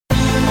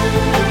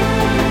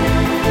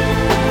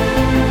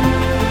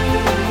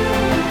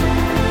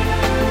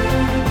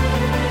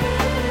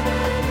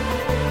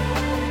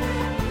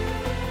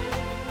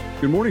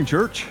Good morning,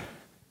 church.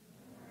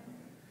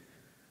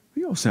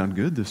 You all sound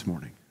good this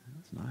morning.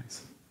 That's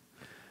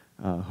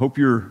nice. Hope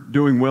you're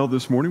doing well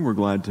this morning. We're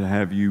glad to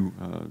have you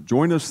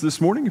join us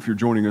this morning. If you're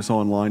joining us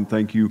online,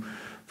 thank you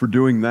for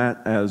doing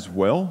that as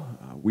well.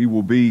 We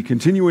will be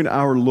continuing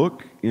our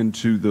look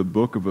into the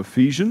book of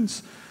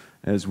Ephesians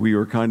as we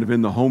are kind of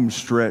in the home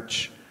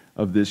stretch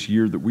of this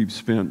year that we've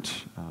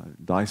spent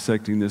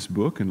dissecting this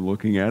book and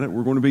looking at it.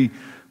 We're going to be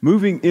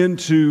moving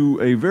into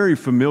a very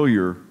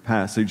familiar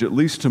passage, at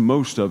least to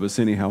most of us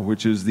anyhow,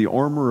 which is the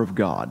armor of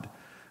God.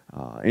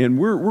 And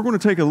we're going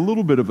to take a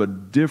little bit of a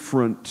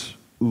different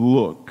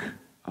look,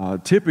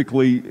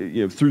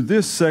 typically through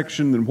this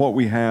section than what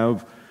we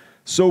have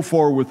so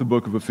far with the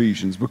book of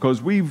Ephesians,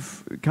 because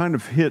we've kind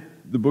of hit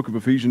the book of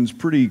Ephesians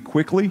pretty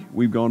quickly.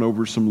 We've gone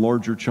over some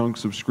larger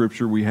chunks of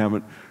Scripture. We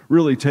haven't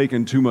really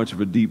taken too much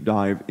of a deep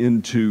dive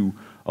into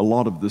a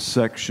lot of the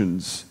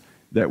sections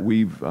that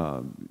we've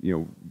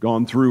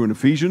gone through in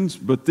Ephesians.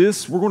 But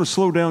this, we're going to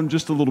slow down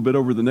just a little bit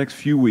over the next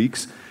few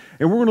weeks,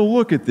 and we're going to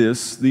look at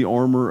this, the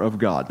armor of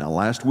God. Now,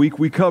 last week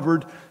we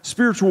covered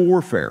spiritual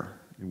warfare,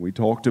 and we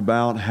talked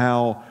about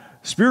how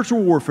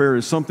spiritual warfare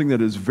is something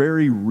that is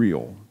very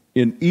real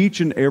in each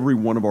and every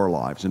one of our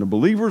lives. In a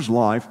believer's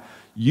life,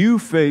 you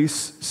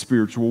face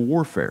spiritual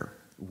warfare,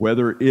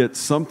 whether it's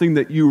something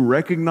that you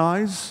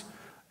recognize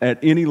at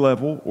any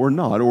level or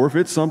not, or if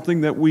it's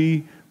something that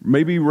we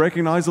maybe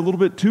recognize a little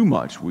bit too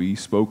much. We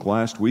spoke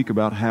last week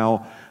about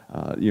how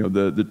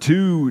the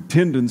two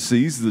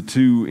tendencies, the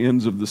two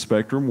ends of the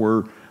spectrum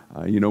were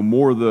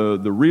more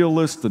the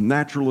realist, the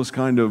naturalist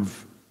kind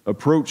of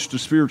approach to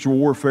spiritual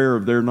warfare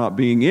of there not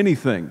being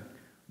anything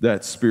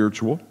that's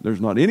spiritual.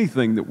 There's not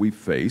anything that we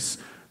face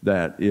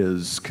that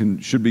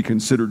should be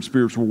considered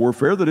spiritual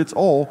warfare, that it's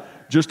all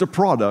just a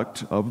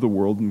product of the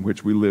world in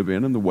which we live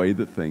in and the way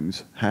that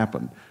things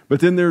happen. But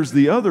then there's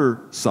the other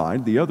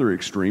side, the other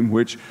extreme,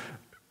 which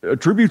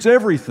attributes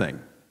everything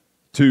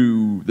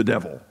to the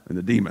devil and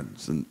the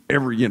demons and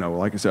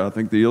like I said, I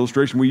think the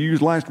illustration we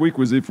used last week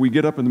was if we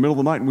get up in the middle of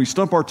the night and we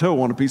stump our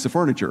toe on a piece of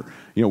furniture,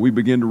 we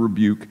begin to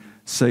rebuke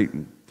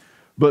Satan.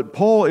 But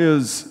Paul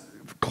is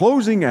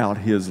closing out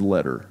his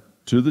letter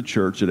to the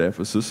church at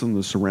Ephesus and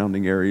the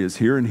surrounding areas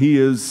here, and he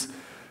is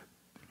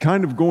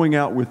kind of going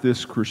out with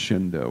this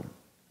crescendo.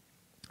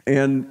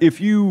 And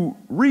if you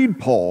read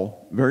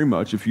Paul very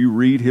much, if you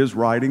read his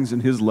writings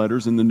and his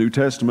letters in the New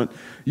Testament,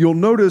 you'll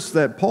notice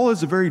that Paul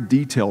is a very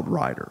detailed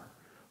writer.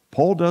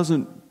 Paul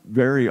doesn't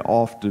very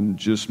often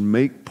just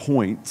make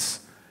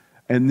points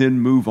and then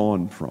move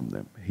on from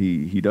them.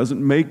 He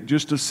doesn't make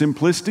just a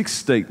simplistic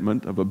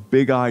statement of a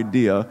big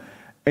idea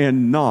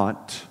and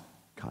not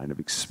kind of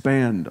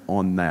expand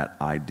on that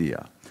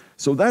idea.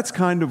 So that's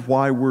kind of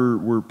why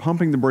we're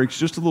pumping the brakes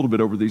just a little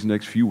bit over these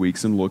next few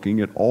weeks and looking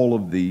at all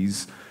of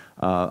these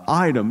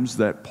items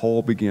that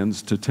Paul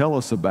begins to tell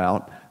us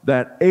about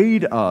that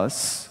aid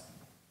us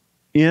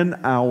in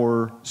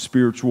our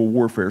spiritual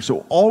warfare.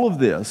 So all of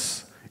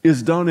this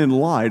is done in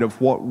light of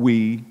what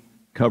we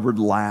covered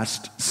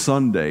last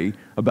Sunday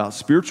about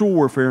spiritual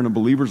warfare in a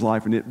believer's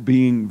life and it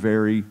being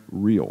very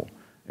real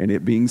and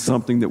it being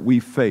something that we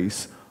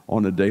face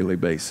on a daily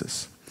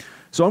basis.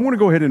 So I'm going to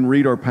go ahead and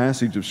read our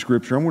passage of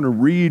Scripture. I'm going to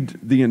read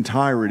the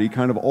entirety,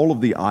 kind of all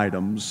of the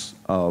items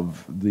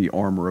of the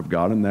armor of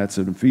God, and that's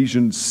in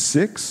Ephesians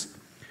 6.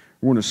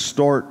 We're going to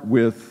start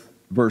with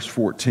verse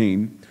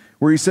 14,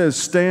 where he says,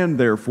 "Stand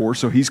therefore,"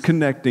 so he's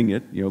connecting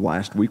it,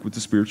 last week with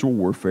the spiritual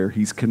warfare,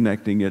 he's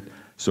connecting it.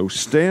 So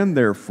stand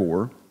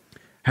therefore,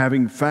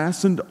 having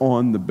fastened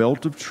on the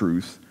belt of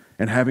truth,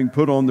 and having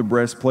put on the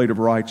breastplate of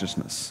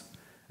righteousness,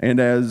 and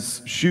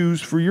as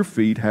shoes for your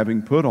feet,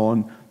 having put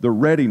on the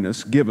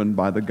readiness given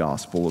by the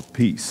gospel of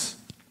peace.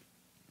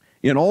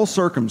 In all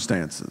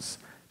circumstances,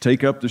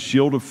 take up the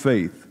shield of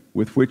faith,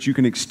 with which you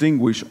can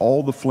extinguish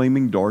all the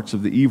flaming darts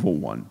of the evil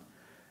one,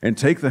 and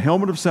take the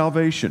helmet of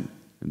salvation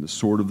and the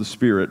sword of the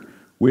Spirit,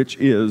 which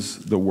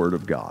is the word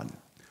of God.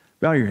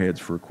 Bow your heads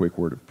for a quick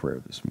word of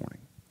prayer this morning.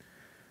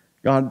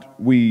 God,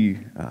 we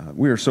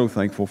are so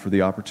thankful for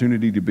the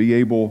opportunity to be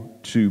able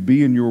to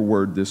be in your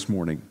word this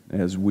morning.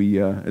 As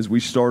we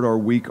start our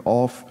week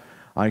off,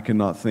 I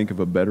cannot think of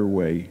a better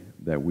way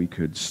that we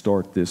could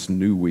start this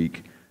new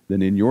week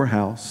than in your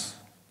house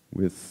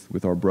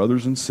with our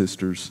brothers and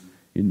sisters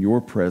in your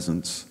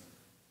presence,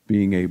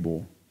 being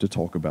able to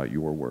talk about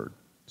your word.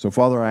 So,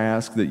 Father, I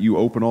ask that you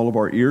open all of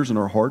our ears and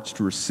our hearts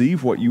to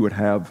receive what you would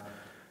have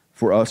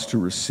for us to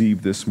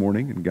receive this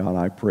morning. And God,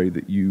 I pray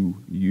that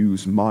you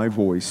use my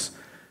voice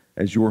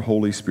as your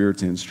Holy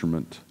Spirit's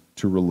instrument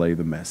to relay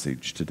the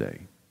message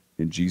today.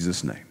 In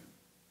Jesus' name,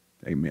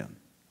 amen.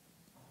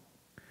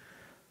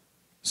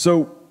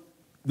 So,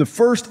 the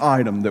first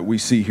item that we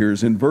see here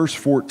is in verse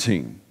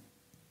 14,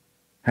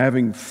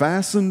 having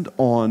fastened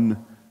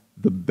on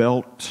the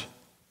belt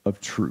of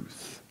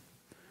truth.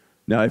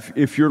 Now,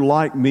 if you're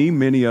like me,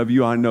 many of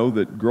you, I know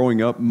that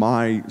growing up,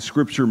 my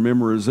scripture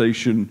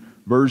memorization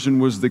version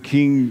was the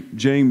King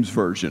James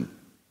Version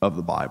of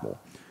the Bible.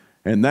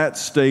 And that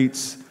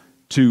states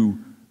to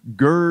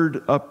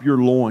gird up your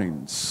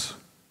loins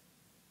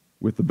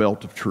with the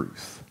belt of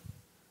truth.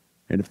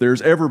 And if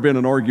there's ever been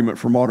an argument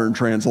for modern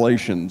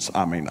translations,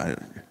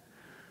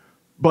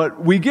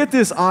 but we get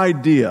this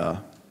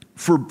idea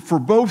for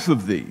both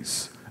of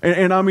these.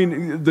 And I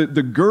mean,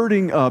 the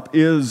girding up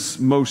is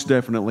most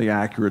definitely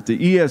accurate. The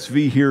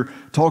ESV here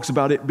talks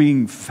about it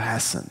being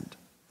fastened.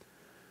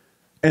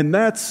 And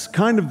that's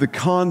kind of the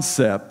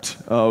concept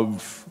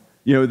of,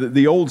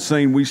 the old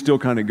saying, we still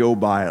kind of go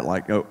by it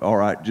like, oh, all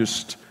right,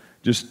 just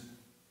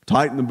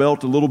tighten the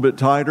belt a little bit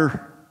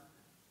tighter,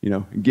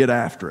 and get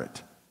after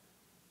it.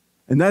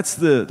 And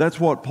that's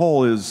what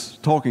Paul is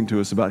talking to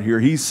us about here.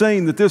 He's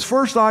saying that this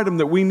first item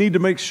that we need to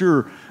make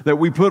sure that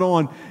we put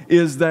on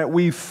is that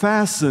we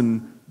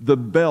fasten the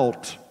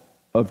belt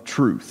of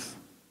truth.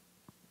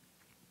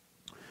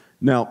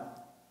 Now,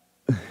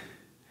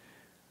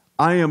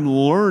 I am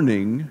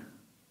learning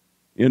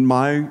in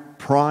my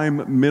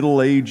prime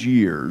middle-age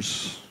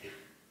years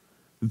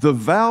the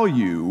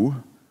value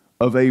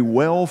of a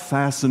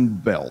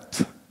well-fastened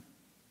belt.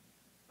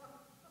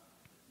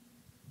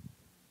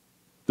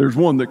 There's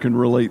one that can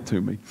relate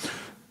to me.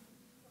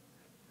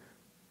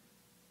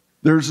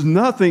 There's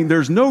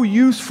no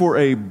use for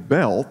a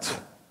belt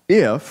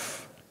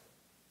if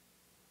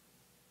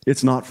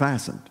it's not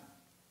fastened.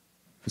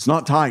 If it's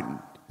not tightened.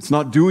 It's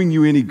not doing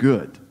you any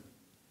good.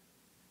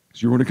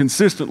 Because you're going to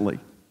consistently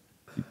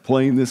be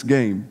playing this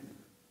game,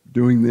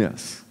 doing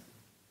this.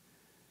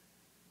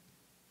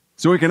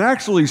 So it can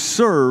actually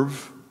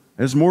serve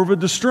as more of a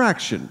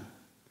distraction,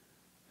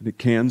 and it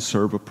can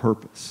serve a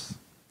purpose.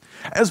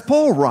 As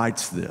Paul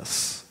writes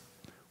this,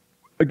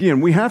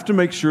 again, we have to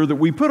make sure that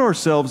we put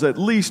ourselves at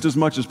least as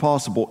much as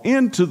possible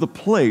into the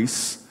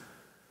place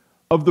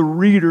of the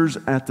readers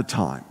at the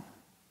time.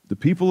 The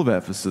people of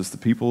Ephesus, the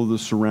people of the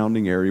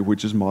surrounding area,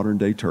 which is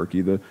modern-day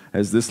Turkey,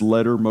 as this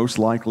letter most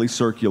likely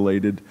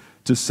circulated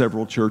to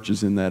several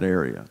churches in that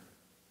area.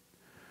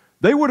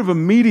 They would have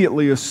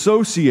immediately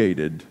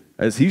associated,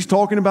 as he's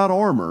talking about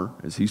armor,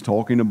 as he's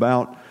talking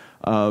about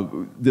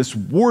this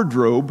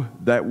wardrobe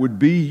that would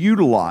be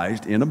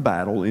utilized in a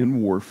battle,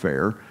 in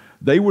warfare,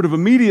 they would have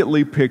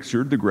immediately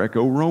pictured the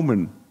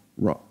Greco-Roman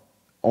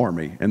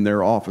army and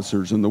their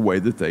officers and the way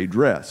that they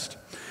dressed.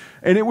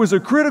 And it was a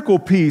critical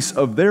piece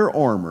of their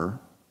armor,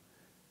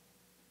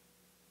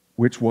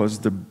 which was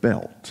the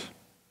belt.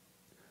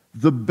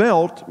 The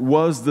belt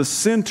was the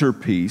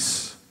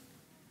centerpiece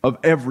of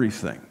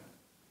everything.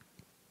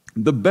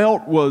 The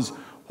belt was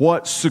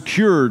what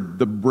secured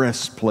the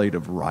breastplate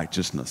of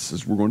righteousness,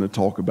 as we're going to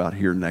talk about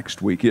here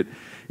next week. It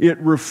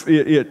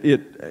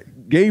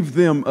gave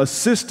them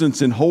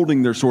assistance in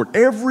holding their sword.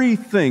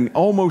 Everything,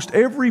 almost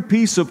every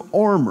piece of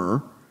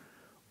armor,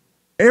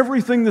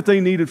 everything that they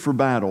needed for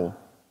battle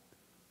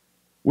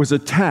was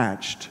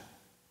attached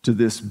to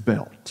this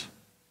belt.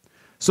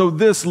 So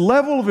this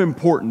level of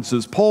importance,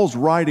 as Paul's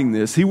writing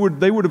this, they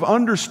would have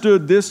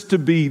understood this to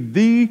be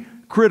the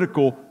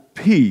critical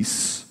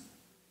piece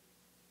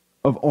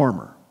of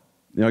armor.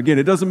 Now again,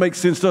 it doesn't make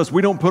sense to us.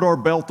 We don't put our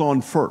belt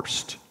on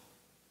first.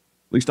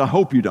 At least I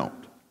hope you don't.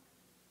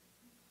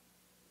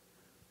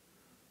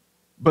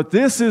 But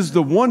this is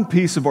the one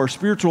piece of our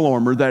spiritual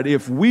armor that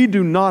if we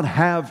do not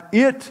have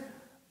it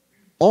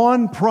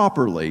on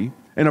properly,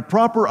 and a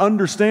proper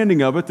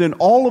understanding of it, then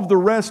all of the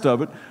rest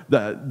of it,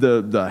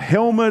 the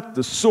helmet,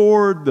 the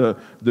sword,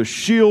 the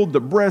shield, the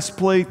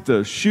breastplate,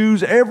 the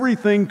shoes,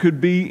 everything could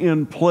be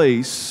in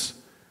place.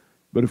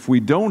 But if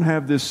we don't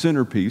have this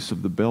centerpiece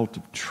of the belt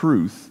of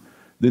truth,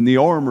 then the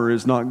armor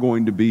is not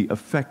going to be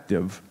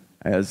effective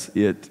as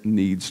it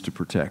needs to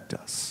protect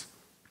us.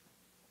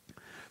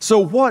 So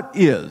what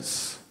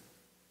is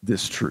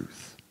this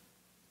truth?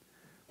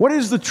 What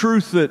is the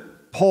truth that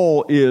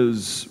Paul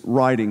is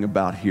writing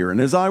about here?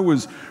 And as I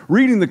was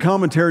reading the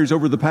commentaries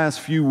over the past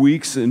few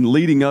weeks and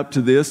leading up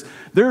to this,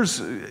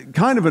 there's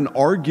kind of an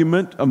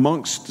argument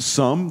amongst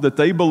some that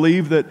they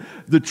believe that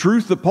the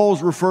truth that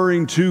Paul's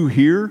referring to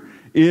here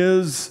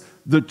is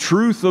the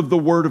truth of the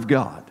Word of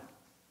God.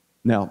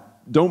 Now,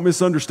 don't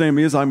misunderstand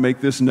me as I make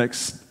this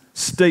next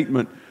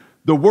statement.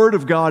 The Word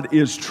of God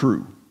is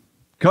true.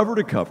 Cover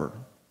to cover,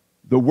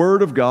 the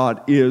Word of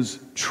God is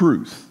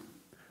truth.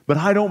 But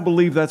I don't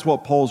believe that's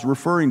what Paul's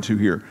referring to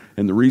here.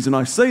 And the reason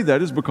I say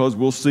that is because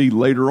we'll see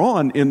later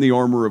on in the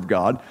armor of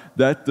God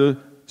that the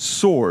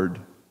sword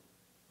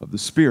of the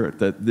Spirit,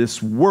 that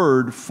this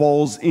word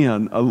falls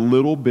in a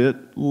little bit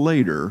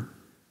later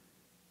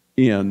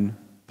in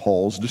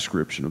Paul's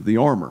description of the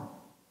armor.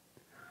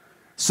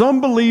 Some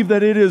believe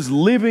that it is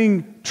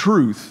living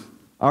truth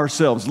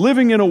ourselves,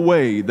 living in a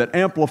way that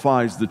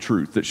amplifies the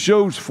truth, that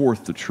shows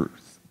forth the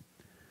truth.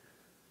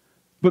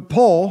 But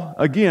Paul,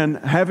 again,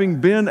 having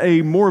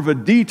been more of a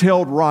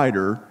detailed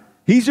writer,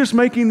 he's just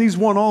making these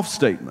one-off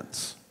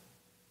statements,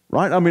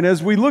 right? I mean,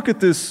 as we look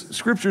at this,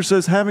 Scripture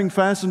says, having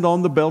fastened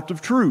on the belt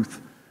of truth.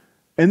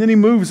 And then he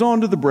moves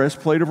on to the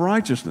breastplate of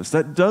righteousness.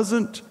 That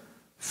doesn't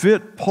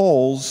fit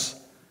Paul's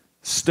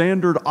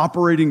standard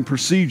operating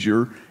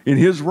procedure in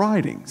his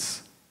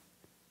writings.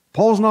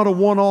 Paul's not a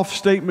one-off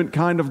statement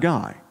kind of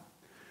guy.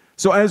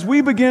 So as we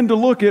begin to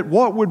look at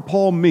what would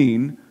Paul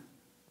mean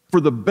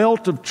for the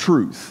belt of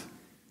truth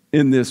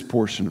in this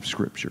portion of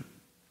Scripture,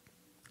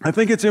 I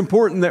think it's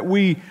important that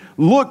we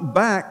look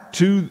back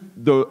to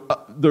the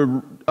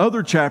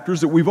other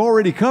chapters that we've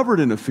already covered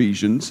in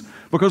Ephesians,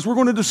 because we're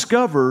going to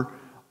discover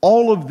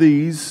all of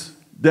these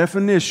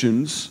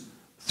definitions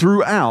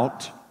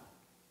throughout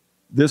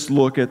this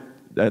look at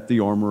the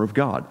armor of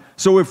God.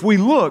 So if we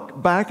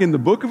look back in the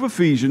book of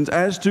Ephesians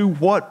as to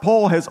what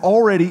Paul has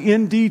already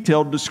in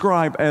detail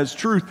described as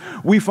truth,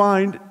 we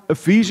find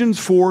Ephesians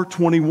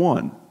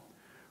 4:21,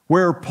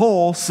 where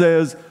Paul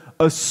says,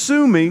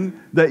 assuming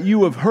that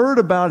you have heard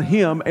about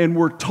him and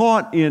were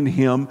taught in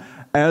him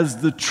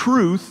as the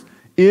truth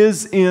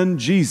is in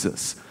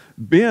Jesus.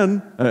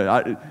 Ben,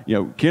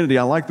 Kennedy,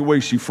 I like the way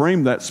she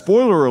framed that.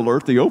 Spoiler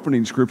alert, the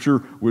opening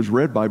scripture was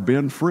read by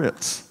Ben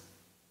Fritz.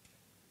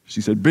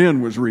 She said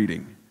Ben was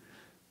reading.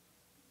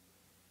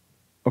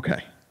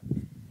 Okay.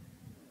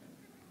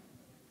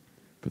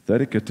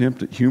 Pathetic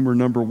attempt at humor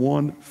number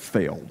 1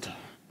 failed.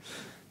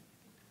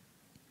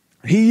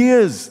 He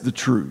is the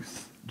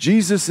truth.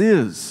 Jesus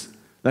is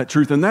that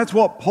truth. And that's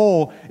what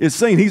Paul is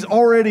saying. He's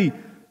already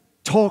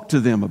talked to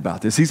them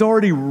about this. He's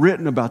already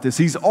written about this.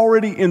 He's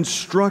already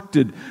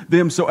instructed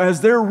them. So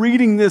as they're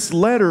reading this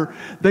letter,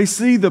 they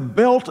see the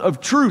belt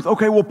of truth.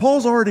 Okay, well,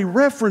 Paul's already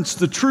referenced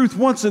the truth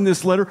once in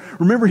this letter.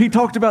 Remember, he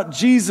talked about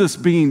Jesus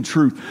being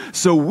truth.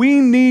 So we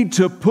need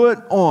to put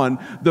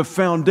on the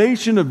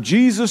foundation of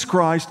Jesus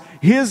Christ,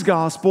 his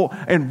gospel,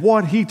 and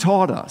what he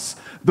taught us.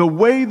 The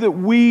way that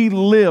we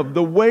live,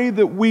 the way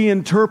that we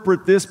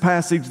interpret this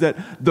passage, that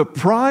the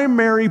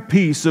primary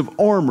piece of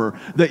armor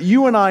that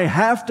you and I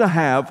have to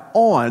have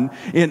on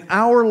in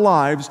our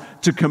lives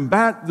to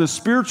combat the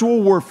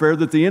spiritual warfare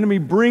that the enemy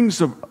brings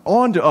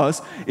onto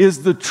us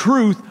is the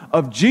truth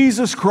of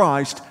Jesus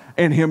Christ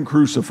and him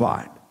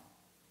crucified.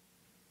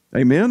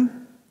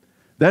 Amen?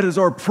 That is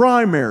our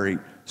primary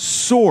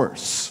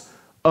source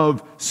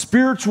of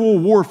spiritual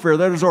warfare.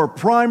 That is our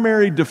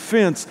primary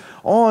defense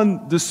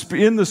in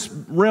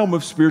the realm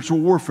of spiritual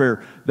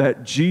warfare,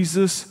 that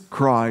Jesus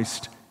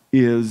Christ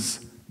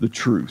is the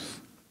truth.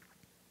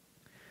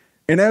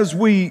 And as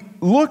we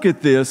look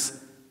at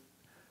this,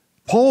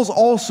 Paul's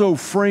also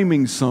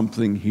framing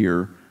something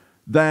here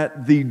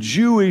that the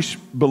Jewish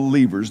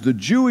believers, the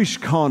Jewish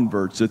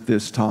converts at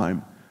this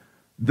time,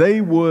 they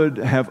would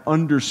have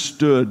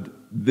understood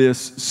this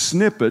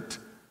snippet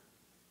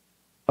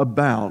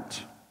about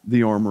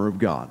the armor of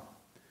God.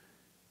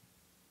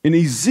 In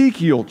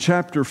Ezekiel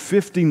chapter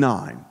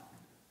 59,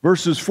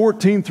 verses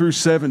 14 through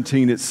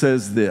 17, it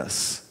says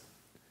this: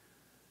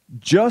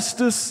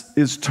 justice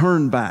is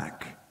turned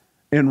back,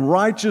 and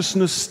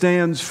righteousness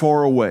stands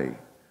far away.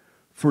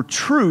 For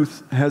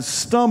truth has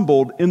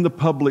stumbled in the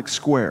public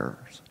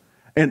squares,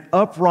 and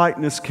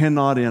uprightness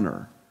cannot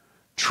enter.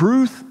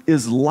 Truth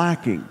is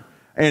lacking,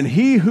 and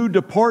he who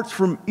departs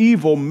from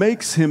evil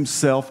makes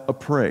himself a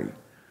prey.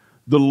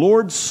 The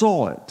Lord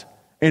saw it,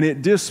 and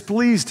it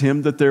displeased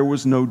him that there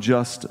was no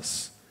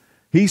justice.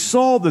 He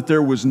saw that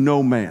there was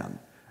no man,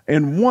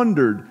 and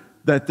wondered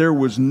that there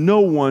was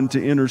no one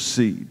to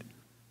intercede.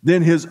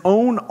 Then his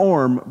own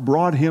arm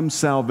brought him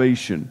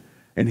salvation,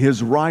 and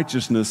his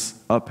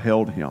righteousness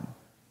upheld him.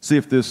 See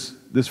if this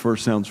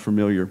verse sounds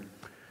familiar.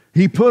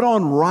 He put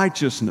on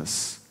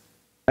righteousness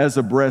as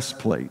a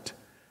breastplate,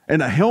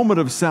 and a helmet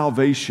of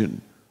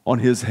salvation on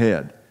his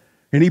head.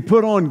 And he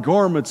put on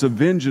garments of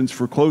vengeance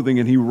for clothing,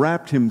 and he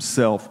wrapped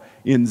himself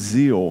in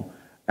zeal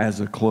as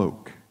a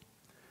cloak.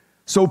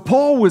 So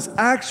Paul was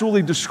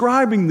actually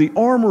describing the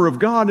armor of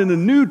God in a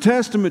New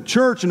Testament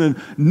church, in a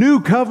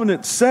New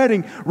Covenant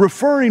setting,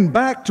 referring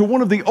back to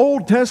one of the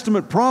Old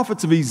Testament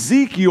prophets of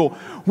Ezekiel,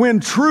 when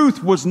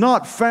truth was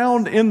not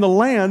found in the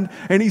land.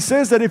 And he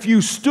says that if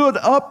you stood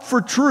up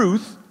for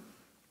truth,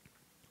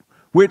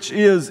 which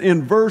is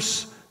in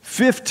verse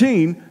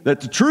 15,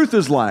 that the truth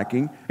is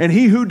lacking, and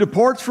he who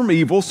departs from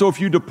evil, so if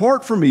you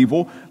depart from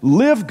evil,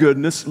 live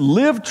goodness,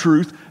 live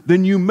truth,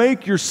 then you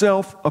make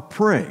yourself a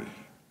prey.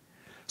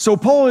 So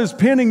Paul is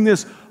penning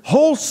this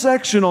whole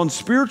section on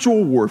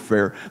spiritual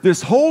warfare,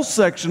 this whole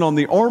section on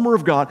the armor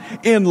of God,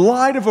 in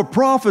light of a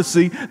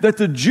prophecy that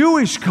the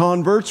Jewish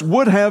converts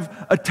would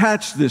have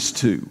attached this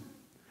to.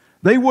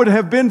 They would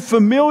have been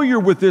familiar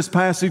with this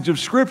passage of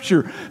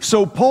Scripture.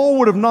 So Paul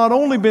would have not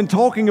only been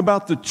talking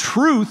about the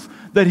truth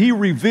that he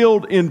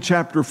revealed in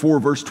chapter 4,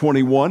 verse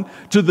 21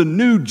 to the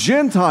new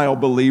Gentile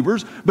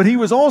believers, but he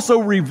was also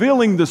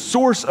revealing the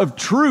source of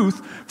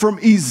truth from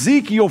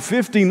Ezekiel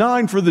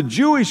 59 for the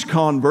Jewish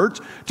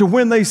converts, to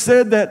when they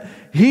said that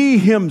he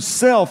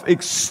himself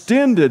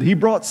he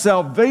brought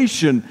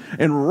salvation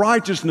and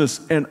righteousness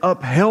and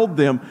upheld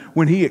them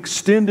when he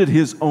extended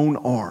his own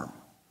arm.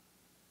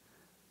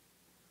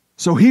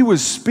 So he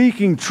was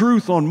speaking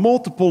truth on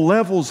multiple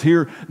levels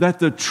here, that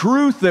the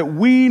truth that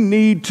we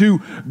need to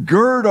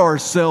gird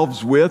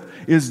ourselves with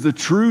is the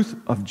truth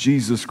of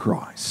Jesus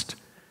Christ.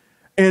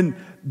 And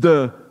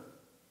the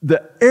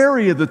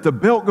area that the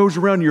belt goes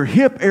around your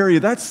hip area,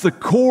 that's the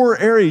core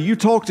area. You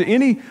talk to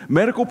any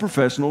medical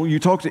professional, you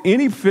talk to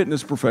any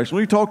fitness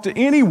professional, you talk to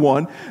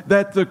anyone,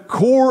 that the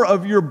core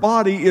of your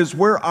body is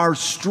where our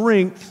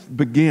strength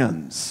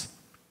begins.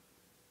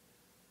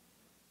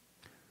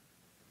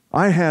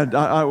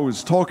 I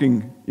was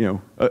talking,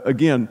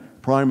 again,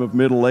 prime of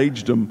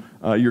middle-agedom,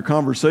 your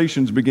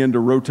conversations begin to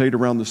rotate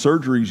around the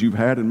surgeries you've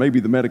had and maybe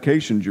the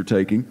medications you're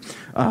taking.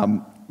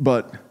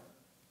 But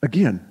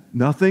again,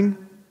 nothing.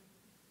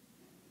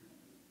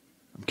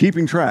 I'm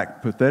keeping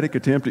track. Pathetic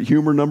attempt at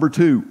humor number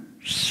 2.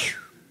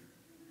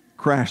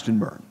 Crashed and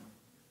burned.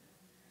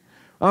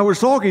 I was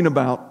talking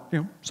about,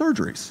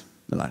 surgeries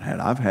that I've had.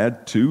 I've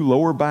had 2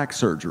 lower back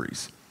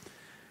surgeries.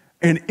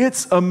 And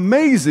it's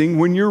amazing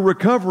when you're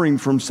recovering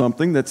from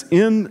something that's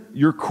in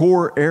your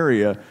core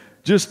area,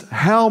 just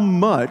how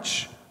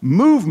much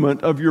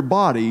movement of your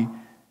body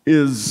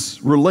is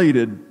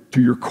related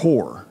to your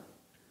core.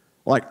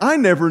 Like, I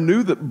never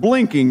knew that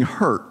blinking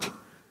hurt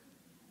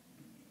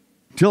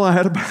until I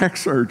had a back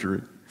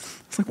surgery.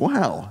 It's like,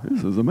 wow,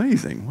 this is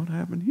amazing. What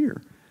happened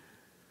here?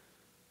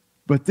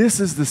 But this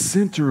is the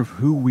center of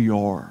who we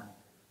are.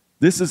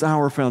 This is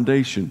our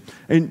foundation.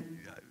 And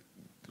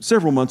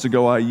several months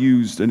ago, I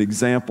used an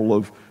example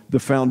of the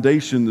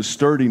foundation, the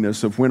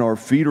sturdiness of when our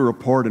feet are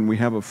apart and we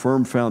have a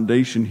firm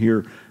foundation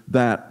here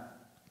that,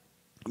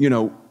 you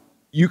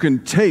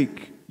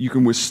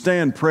can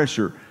withstand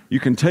pressure. You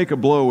can take a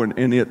blow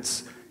and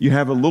you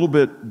have a little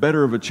bit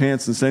better of a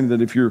chance than saying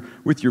that if you're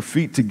with your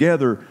feet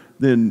together,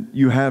 then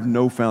you have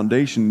no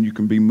foundation. You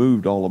can be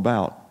moved all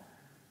about.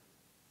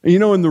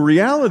 And the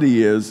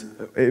reality is,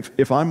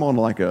 if I'm on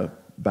like a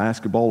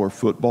basketball or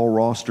football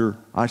roster,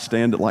 I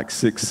stand at like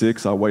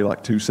 6'6", I weigh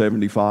like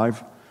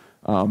 275.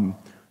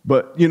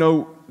 But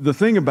the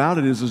thing about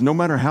it is no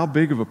matter how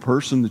big of a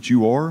person that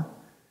you are,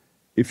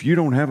 if you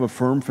don't have a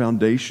firm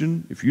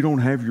foundation, if you don't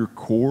have your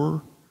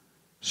core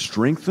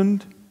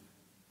strengthened,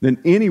 then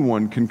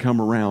anyone can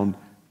come around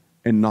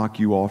and knock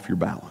you off your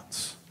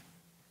balance.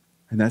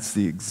 And that's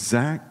the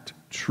exact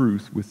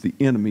truth with the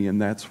enemy,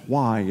 and that's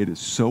why it is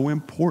so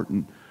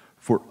important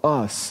for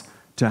us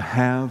to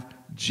have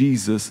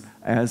Jesus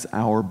as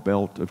our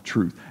belt of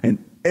truth.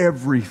 And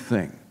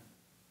everything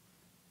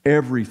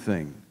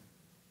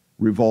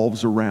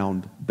revolves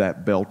around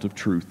that belt of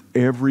truth.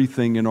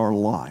 Everything in our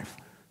life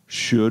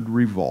should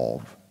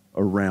revolve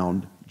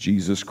around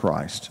Jesus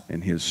Christ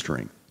and His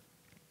strength.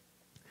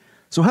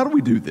 So how do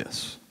we do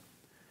this?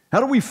 How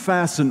do we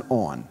fasten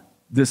on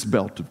this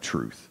belt of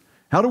truth?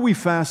 How do we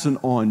fasten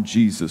on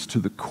Jesus to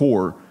the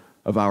core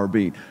of our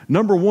being?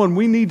 Number one,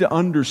 we need to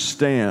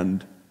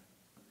understand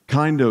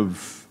kind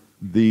of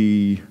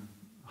the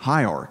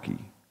hierarchy,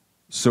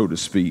 so to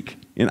speak,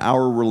 in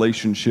our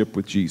relationship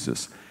with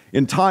Jesus.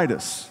 In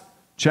Titus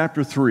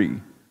chapter 3,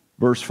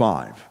 verse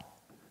 5,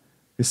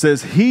 it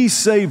says, He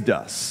saved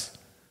us,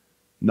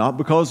 not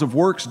because of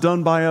works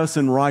done by us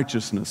in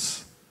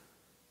righteousness,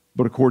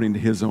 but according to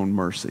His own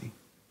mercy.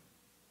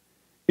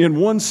 In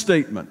one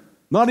statement,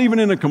 not even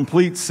in a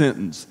complete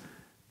sentence,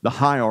 the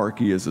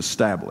hierarchy is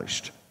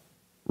established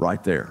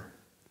right there.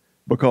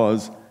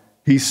 Because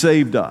He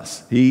saved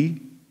us.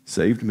 He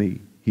saved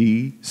me.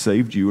 He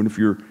saved you. And if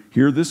you're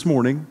here this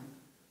morning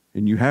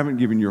and you haven't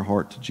given your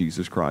heart to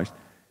Jesus Christ,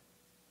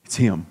 it's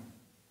Him.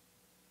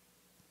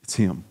 It's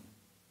Him.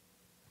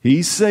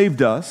 He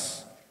saved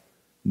us,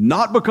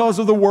 not because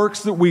of the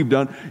works that we've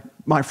done.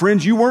 My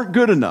friends, you weren't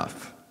good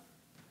enough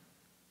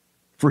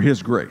for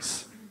His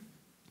grace.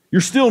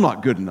 You're still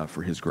not good enough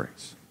for His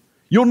grace.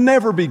 You'll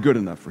never be good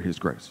enough for His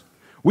grace.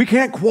 We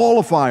can't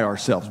qualify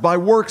ourselves by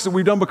works that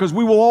we've done because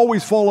we will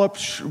always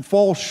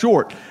fall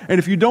short. And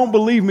if you don't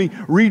believe me,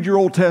 read your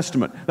Old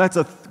Testament. That's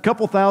a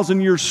couple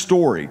thousand year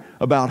story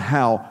about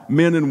how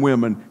men and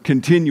women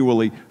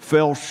continually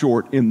fell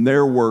short in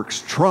their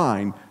works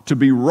trying to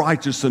be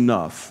righteous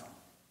enough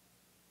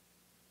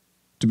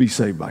to be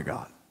saved by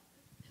God.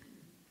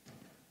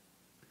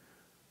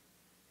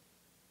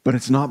 But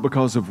it's not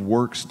because of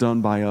works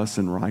done by us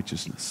in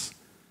righteousness,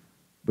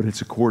 but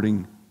it's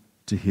according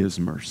to His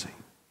mercy.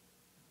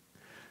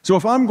 So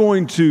if I'm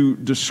going to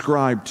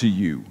describe to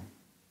you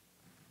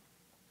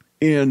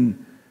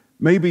in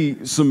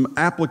maybe some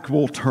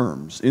applicable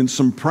terms, in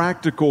some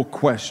practical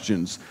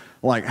questions,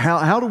 like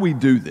how do we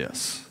do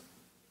this?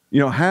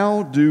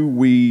 How do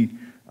we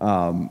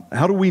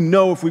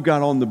know if we've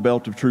got on the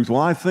belt of truth?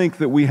 Well, I think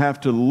that we have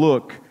to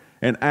look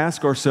and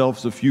ask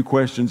ourselves a few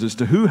questions as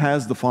to who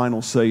has the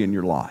final say in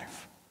your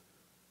life.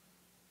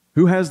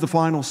 Who has the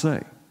final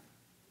say?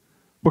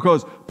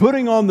 Because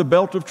putting on the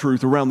belt of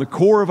truth around the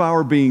core of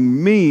our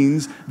being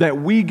means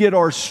that we get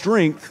our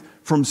strength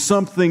from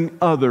something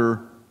other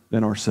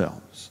than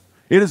ourselves.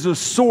 It is a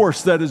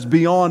source that is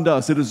beyond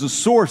us. It is a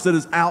source that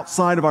is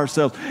outside of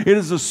ourselves. It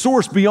is a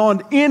source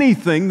beyond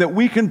anything that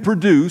we can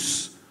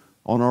produce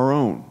on our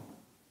own.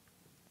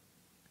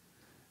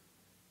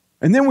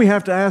 And then we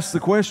have to ask the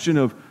question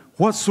of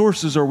what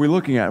sources are we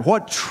looking at?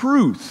 What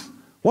truth?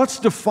 What's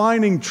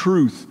defining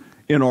truth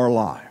in our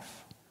life?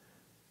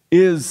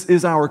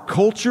 Is our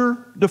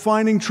culture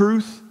defining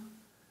truth?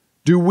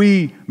 Do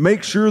we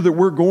make sure that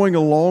we're going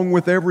along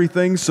with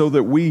everything so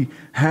that we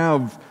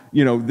have,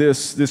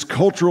 this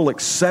cultural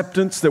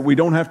acceptance that we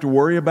don't have to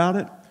worry about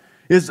it?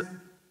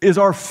 Is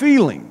our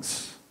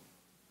feelings,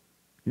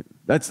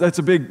 that's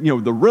a big,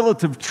 the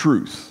relative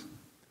truth.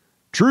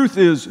 Truth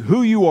is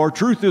who you are.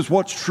 Truth is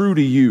what's true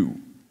to you.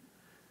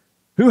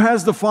 Who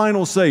has the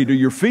final say? Do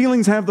your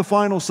feelings have the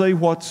final say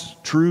what's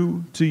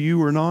true to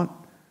you or not?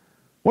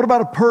 What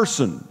about a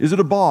person? Is it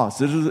a boss?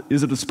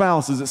 Is it a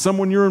spouse? Is it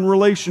someone you're in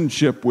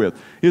relationship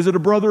with? Is it a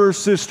brother or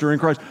sister in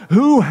Christ?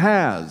 Who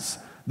has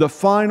the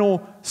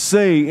final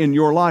say in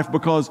your life?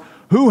 Because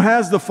who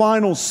has the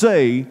final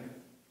say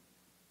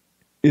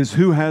is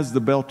who has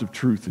the belt of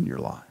truth in your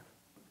life.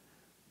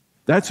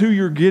 That's who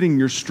you're getting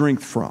your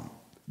strength from.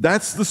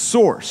 That's the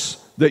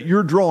source that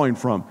you're drawing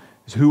from,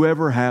 is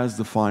whoever has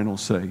the final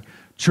say.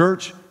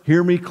 Church,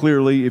 hear me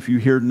clearly if you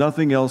hear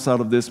nothing else out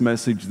of this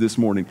message this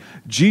morning.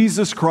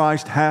 Jesus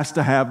Christ has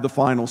to have the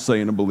final say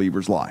in a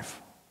believer's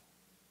life.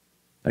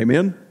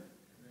 Amen?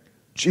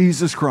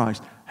 Jesus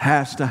Christ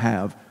has to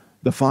have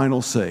the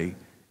final say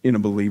in a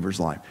believer's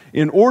life.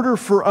 In order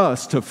for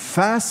us to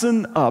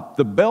fasten up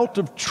the belt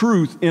of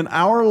truth in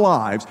our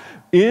lives,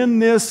 in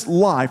this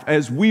life,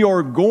 as we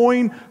are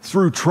going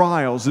through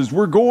trials, as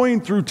we're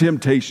going through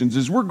temptations,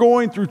 as we're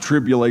going through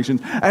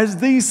tribulations, as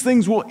these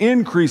things will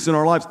increase in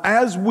our lives,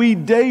 as we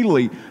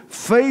daily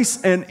face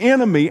an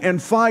enemy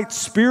and fight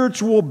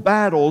spiritual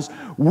battles,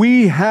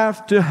 we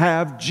have to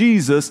have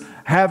Jesus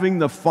having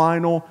the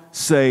final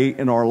say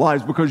in our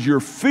lives, because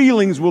your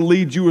feelings will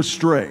lead you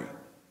astray.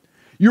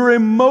 Your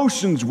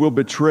emotions will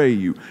betray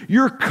you.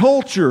 Your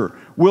culture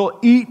will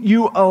eat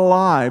you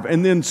alive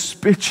and then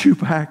spit you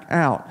back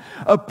out.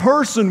 A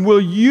person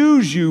will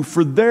use you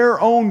for their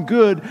own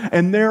good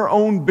and their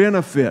own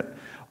benefit.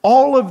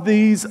 All of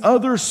these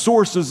other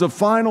sources of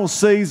final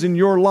says in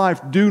your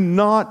life do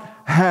not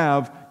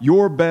have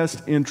your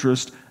best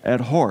interest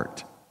at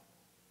heart.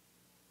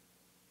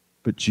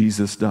 But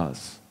Jesus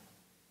does.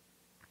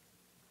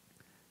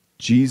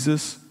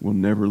 Jesus will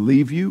never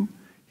leave you.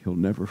 He'll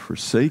never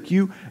forsake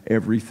you.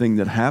 Everything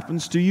that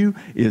happens to you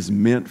is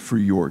meant for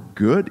your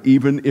good.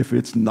 Even if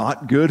it's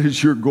not good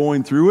as you're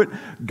going through it,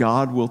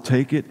 God will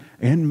take it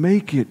and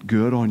make it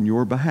good on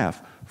your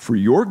behalf, for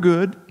your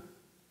good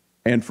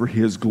and for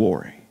His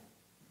glory.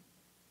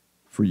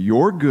 For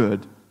your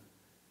good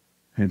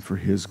and for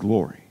His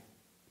glory.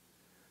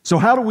 So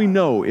how do we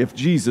know if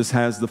Jesus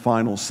has the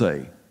final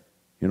say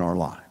in our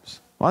lives?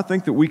 Well, I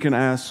think that we can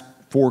ask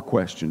 4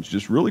 questions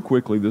just really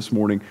quickly this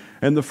morning.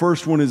 And the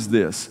first one is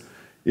this.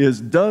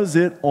 Does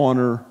it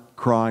honor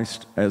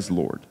Christ as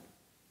Lord?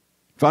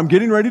 If I'm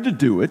getting ready to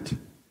do it,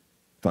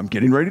 if I'm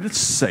getting ready to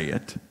say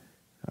it,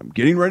 I'm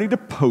getting ready to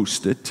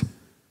post it,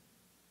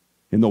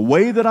 in the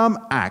way that I'm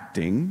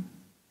acting,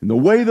 in the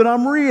way that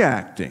I'm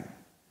reacting,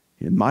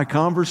 in my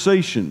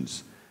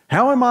conversations,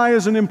 how am I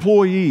as an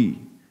employee?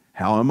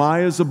 How am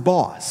I as a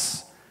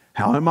boss?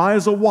 How am I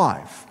as a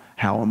wife?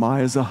 How am I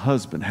as a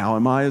husband? How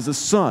am I as a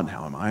son?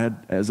 How am I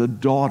as a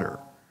daughter?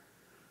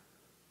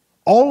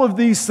 All of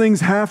these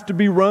things have to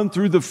be run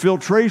through the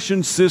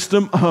filtration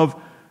system of,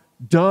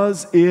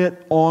 does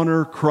it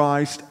honor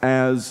Christ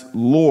as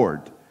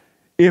Lord?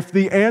 If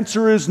the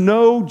answer is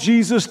no,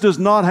 Jesus does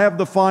not have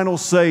the final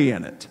say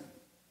in it.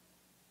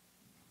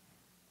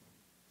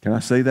 Can I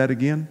say that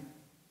again?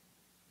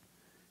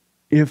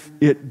 If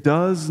it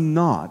does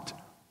not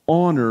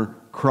honor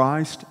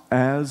Christ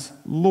as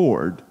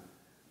Lord,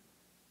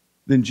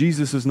 then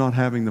Jesus is not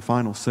having the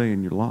final say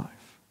in your life.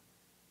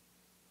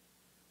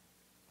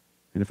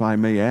 And if I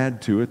may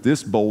add to it,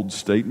 this bold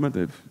statement,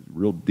 a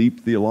real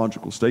deep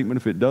theological statement,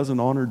 if it doesn't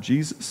honor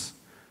Jesus,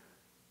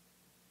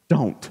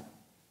 don't.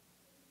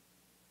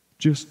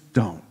 Just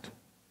don't.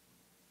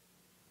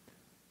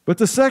 But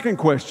the second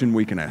question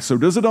we can ask, so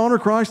does it honor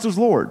Christ as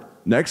Lord?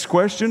 Next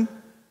question,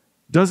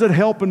 does it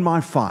help in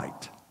my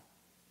fight?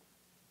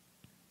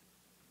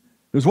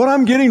 Is what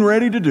I'm getting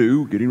ready to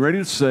do, getting ready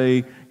to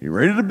say, getting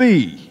ready to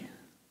be,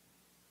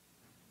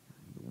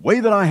 the way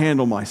that I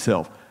handle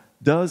myself,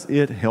 does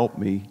it help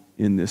me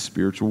in this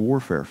spiritual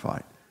warfare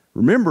fight?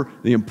 Remember,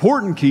 the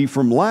important key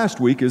from last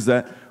week is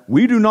that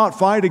we do not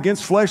fight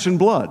against flesh and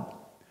blood.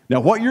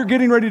 Now, what you're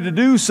getting ready to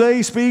do,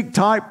 say, speak,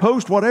 type,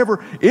 post,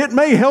 whatever, it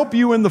may help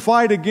you in the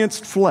fight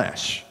against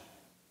flesh.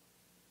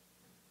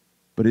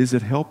 But is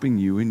it helping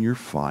you in your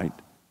fight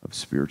of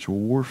spiritual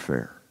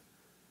warfare?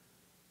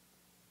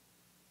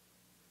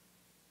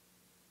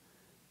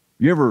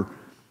 You ever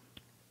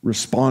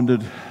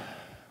responded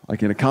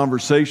like in a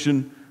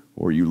conversation,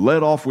 or you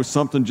let off with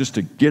something just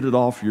to get it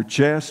off your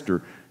chest,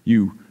 or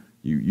you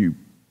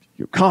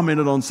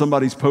commented on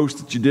somebody's post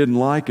that you didn't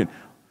like, and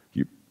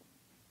you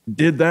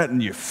did that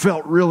and you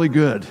felt really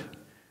good.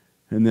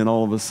 And then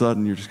all of a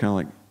sudden you're just kind of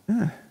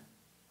like, I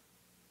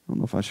don't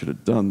know if I should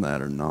have done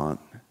that or not.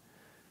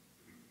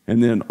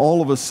 And then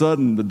all of a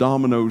sudden the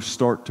dominoes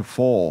start to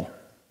fall,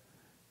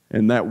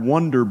 and that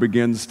wonder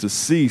begins to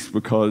cease,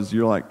 because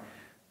you're like,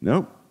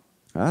 nope,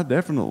 I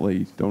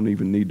definitely don't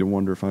even need to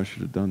wonder if I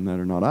should have done that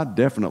or not. I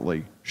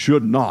definitely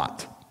should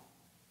not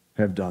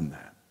have done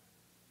that.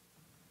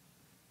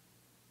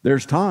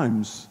 There's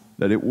times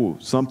that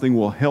something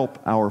will help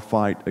our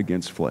fight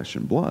against flesh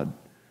and blood.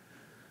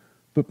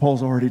 But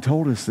Paul's already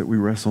told us that we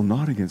wrestle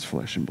not against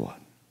flesh and blood.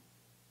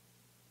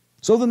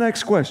 So the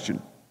next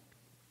question.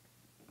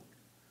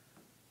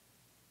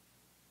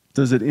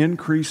 Does it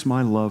increase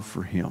my love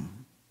for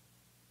Him?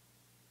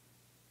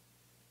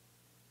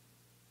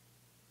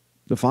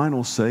 The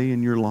final say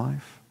in your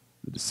life,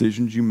 the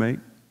decisions you make,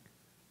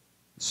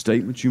 the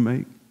statements you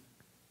make,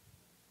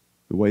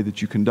 the way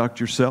that you conduct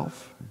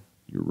yourself,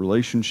 your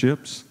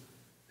relationships,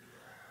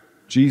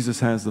 Jesus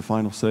has the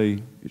final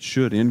say. It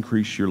should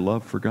increase your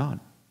love for God.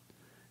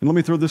 And let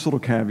me throw this little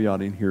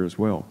caveat in here as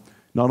well.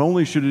 Not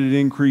only should it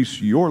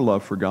increase your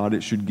love for God,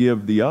 it should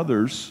give the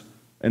others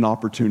an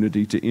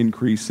opportunity to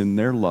increase in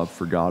their love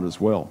for God as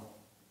well.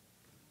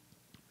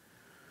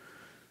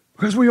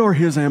 Because we are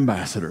His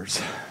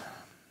ambassadors.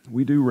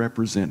 We do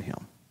represent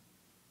Him.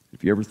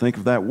 If you ever think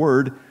of that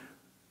word,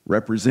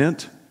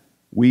 represent,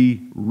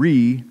 we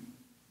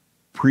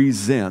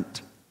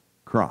represent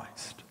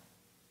Christ.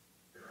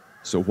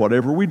 So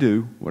whatever we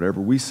do,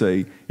 whatever we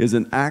say, is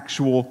an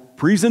actual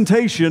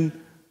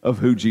presentation of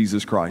who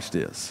Jesus Christ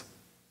is.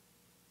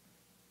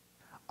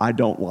 I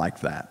don't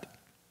like that.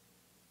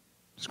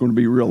 Just going to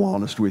be real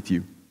honest with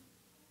you.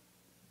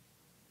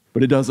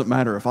 But it doesn't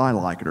matter if I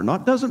like it or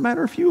not. It doesn't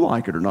matter if you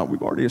like it or not.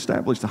 We've already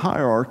established a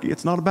hierarchy.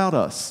 It's not about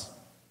us.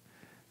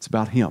 It's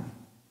about Him.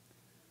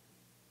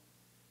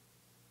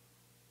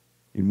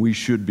 And we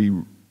should be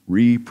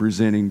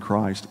representing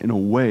Christ in a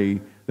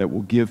way that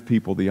will give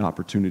people the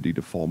opportunity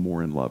to fall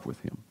more in love with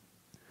Him.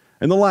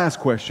 And the last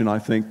question, I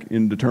think,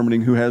 in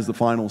determining who has the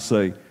final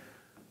say,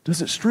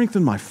 does it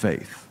strengthen my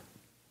faith?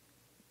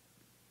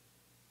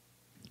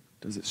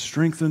 Does it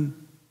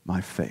strengthen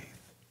my faith?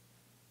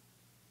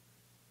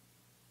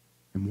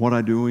 And what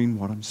I'm doing,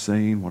 what I'm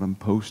saying, what I'm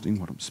posting,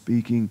 what I'm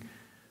speaking,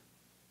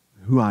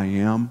 who I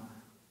am,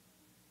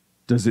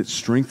 does it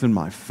strengthen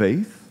my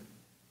faith?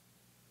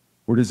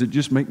 Or does it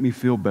just make me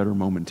feel better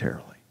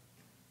momentarily?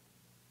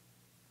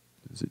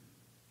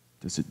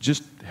 Does it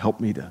just help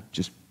me to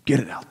just get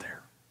it out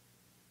there?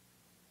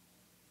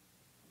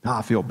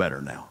 I feel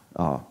better now.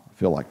 I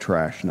feel like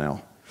trash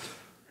now.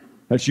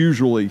 That's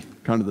usually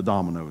kind of the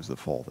dominoes that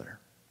fall there.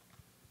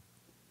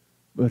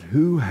 But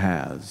who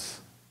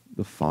has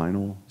the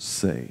final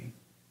say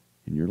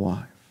in your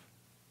life?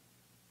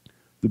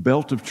 The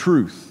belt of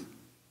truth,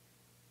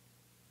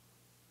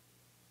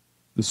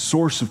 the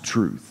source of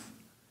truth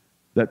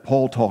that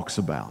Paul talks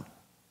about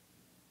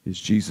is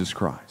Jesus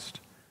Christ.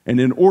 And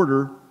in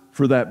order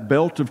for that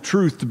belt of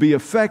truth to be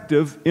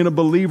effective in a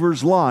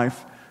believer's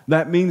life,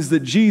 that means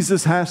that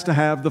Jesus has to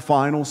have the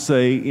final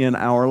say in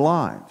our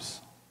lives.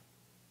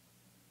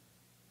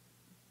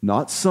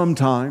 Not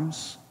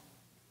sometimes,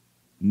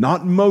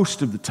 not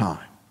most of the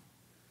time,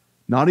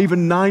 not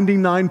even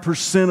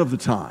 99% of the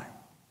time,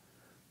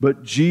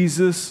 but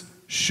Jesus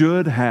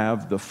should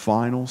have the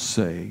final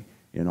say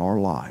in our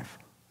life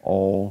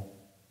all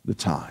the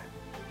time.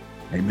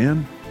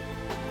 Amen.